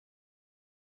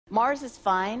Mars is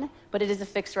fine, but it is a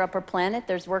fixer-upper planet.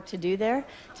 There's work to do there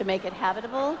to make it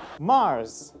habitable.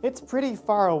 Mars. It's pretty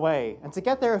far away, and to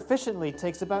get there efficiently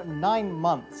takes about 9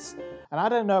 months. And I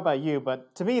don't know about you,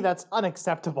 but to me that's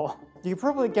unacceptable. You could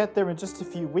probably get there in just a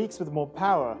few weeks with more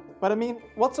power. But I mean,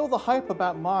 what's all the hype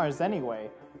about Mars anyway?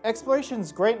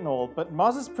 Exploration's great and all, but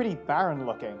Mars is pretty barren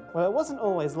looking. Well, it wasn't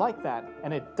always like that,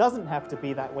 and it doesn't have to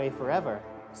be that way forever.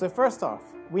 So first off,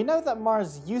 we know that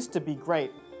Mars used to be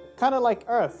great, kind of like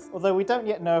Earth, although we don't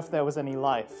yet know if there was any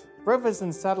life. Rovers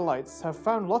and satellites have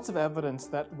found lots of evidence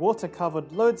that water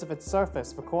covered loads of its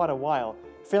surface for quite a while,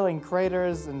 filling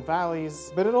craters and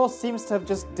valleys, but it all seems to have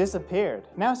just disappeared.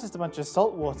 Now it's just a bunch of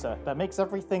salt water that makes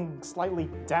everything slightly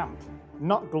damp.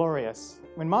 Not glorious.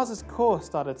 When Mars's core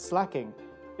started slacking,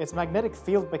 its magnetic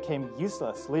field became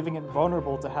useless, leaving it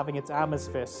vulnerable to having its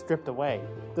atmosphere stripped away.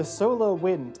 The solar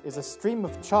wind is a stream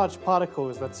of charged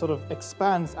particles that sort of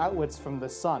expands outwards from the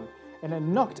sun, and it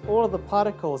knocked all of the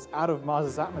particles out of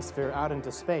Mars's atmosphere out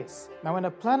into space. Now when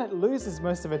a planet loses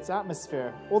most of its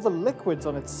atmosphere, all the liquids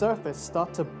on its surface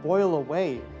start to boil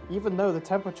away, even though the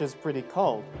temperature is pretty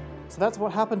cold. So that's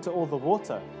what happened to all the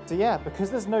water. So yeah,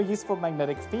 because there's no useful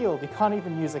magnetic field, you can't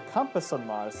even use a compass on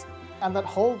Mars. And that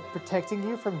whole protecting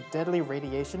you from deadly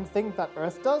radiation thing that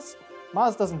Earth does,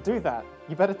 Mars doesn't do that.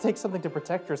 You better take something to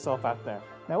protect yourself out there.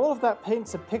 Now all of that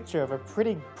paints a picture of a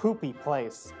pretty poopy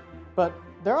place. But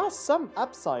there are some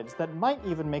upsides that might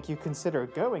even make you consider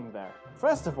going there.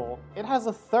 First of all, it has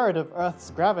a third of Earth's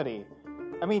gravity.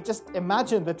 I mean, just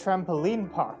imagine the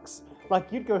trampoline parks. Like,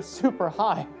 you'd go super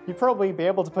high. You'd probably be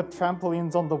able to put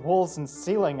trampolines on the walls and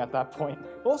ceiling at that point.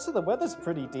 Also, the weather's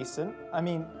pretty decent. I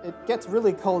mean, it gets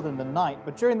really cold in the night,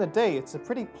 but during the day, it's a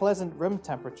pretty pleasant room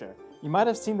temperature. You might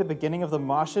have seen the beginning of The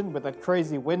Martian with that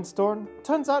crazy windstorm.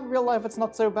 Turns out in real life it's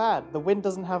not so bad. The wind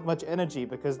doesn't have much energy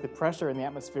because the pressure in the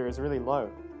atmosphere is really low.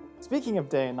 Speaking of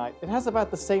day and night, it has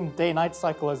about the same day-night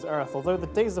cycle as Earth, although the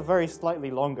days are very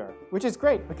slightly longer. Which is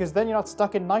great, because then you're not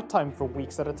stuck in nighttime for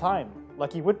weeks at a time,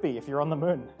 like you would be if you're on the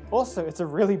moon. Also, it's a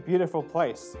really beautiful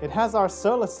place. It has our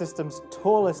solar system's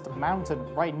tallest mountain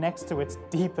right next to its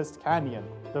deepest canyon,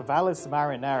 the Valles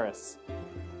Marineris,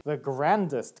 the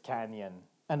grandest canyon.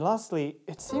 And lastly,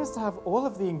 it seems to have all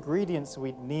of the ingredients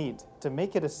we'd need to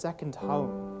make it a second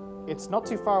home. It's not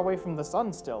too far away from the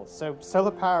sun still, so solar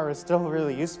power is still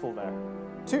really useful there.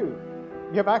 2.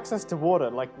 You have access to water,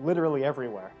 like literally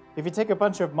everywhere. If you take a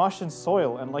bunch of Martian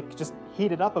soil and just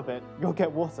heat it up a bit, you'll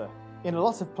get water. In a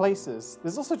lot of places,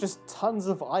 there's also just tons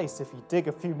of ice if you dig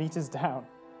a few meters down.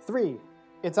 3.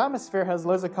 Its atmosphere has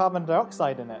loads of carbon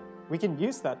dioxide in it. We can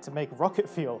use that to make rocket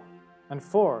fuel. And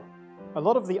 4. A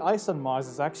lot of the ice on Mars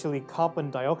is actually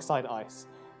carbon dioxide ice.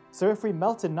 So if we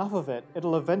melt enough of it,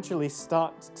 it'll eventually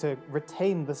start to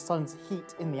retain the sun's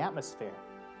heat in the atmosphere.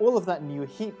 All of that new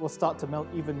heat will start to melt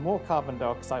even more carbon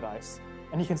dioxide ice.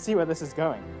 And you can see where this is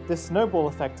going. This snowball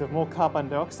effect of more carbon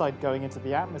dioxide going into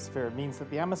the atmosphere means that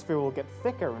the atmosphere will get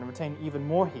thicker and retain even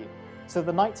more heat, so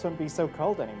the nights won't be so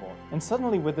cold anymore. And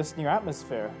suddenly with this new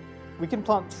atmosphere, we can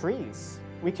plant trees.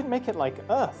 We can make it like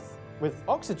Earth, with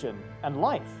oxygen and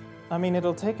life. I mean,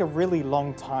 it'll take a really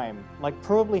long time, like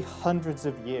probably hundreds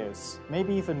of years,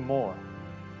 maybe even more.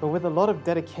 But with a lot of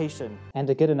dedication and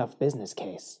a good enough business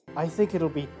case, I think it'll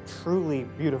be truly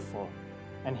beautiful.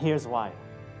 And here's why.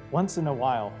 Once in a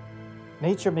while,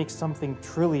 nature makes something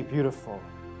truly beautiful,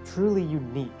 truly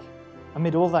unique,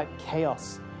 amid all that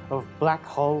chaos of black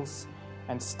holes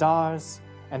and stars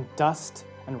and dust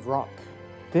and rock.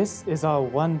 This is our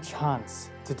one chance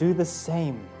to do the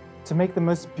same, to make the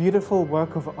most beautiful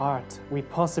work of art we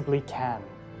possibly can.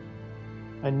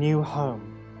 A new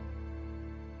home.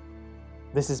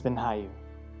 This has been Hiyu.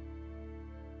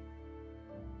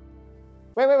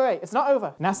 Wait, it's not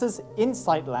over. NASA's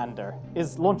InSight lander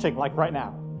is launching right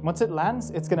now. Once it lands,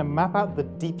 it's gonna map out the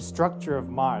deep structure of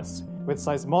Mars with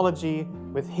seismology,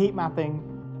 with heat mapping,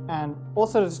 and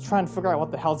also just try and figure out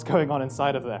what the hell's going on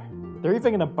inside of there. They're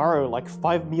even gonna burrow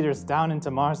 5 meters down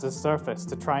into Mars's surface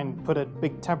to try and put a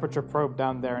big temperature probe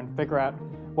down there and figure out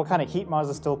what kind of heat Mars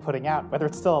is still putting out, whether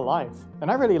it's still alive. And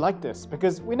I really like this,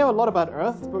 because we know a lot about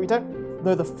Earth, but we don't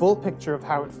know the full picture of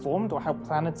how it formed or how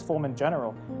planets form in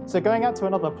general. So going out to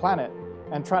another planet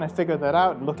and trying to figure that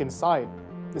out and look inside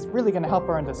is really gonna help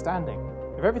our understanding.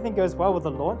 If everything goes well with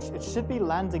the launch, it should be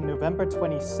landing November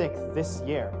 26th this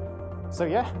year. So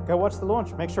yeah, go watch the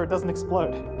launch, make sure it doesn't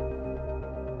explode.